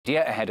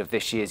Ahead of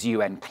this year's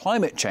UN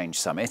Climate Change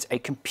Summit, a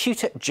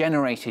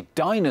computer-generated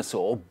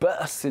dinosaur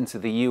bursts into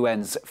the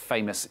UN's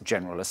famous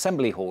General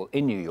Assembly Hall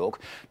in New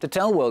York to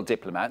tell world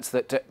diplomats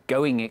that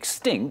going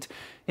extinct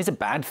is a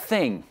bad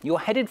thing. You're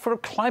headed for a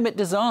climate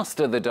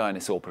disaster, the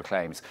dinosaur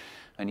proclaims.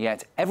 And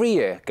yet, every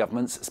year,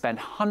 governments spend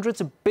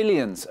hundreds of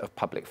billions of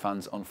public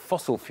funds on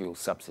fossil fuel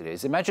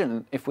subsidies.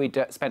 Imagine if we'd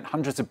spent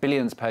hundreds of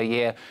billions per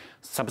year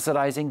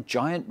subsidising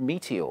giant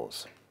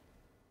meteors.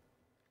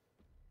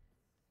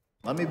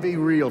 Let me be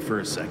real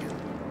for a second.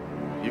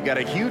 You've got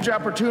a huge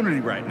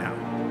opportunity right now.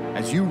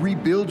 As you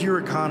rebuild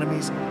your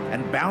economies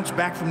and bounce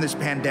back from this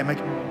pandemic,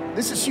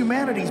 this is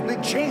humanity's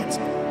big chance.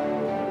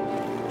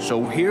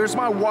 So here's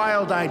my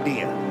wild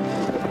idea.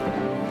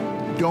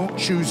 Don't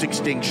choose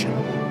extinction.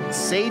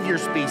 Save your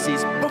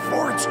species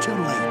before it's too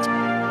late.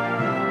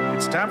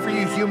 It's time for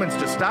you humans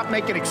to stop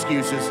making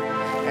excuses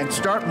and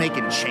start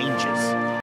making changes.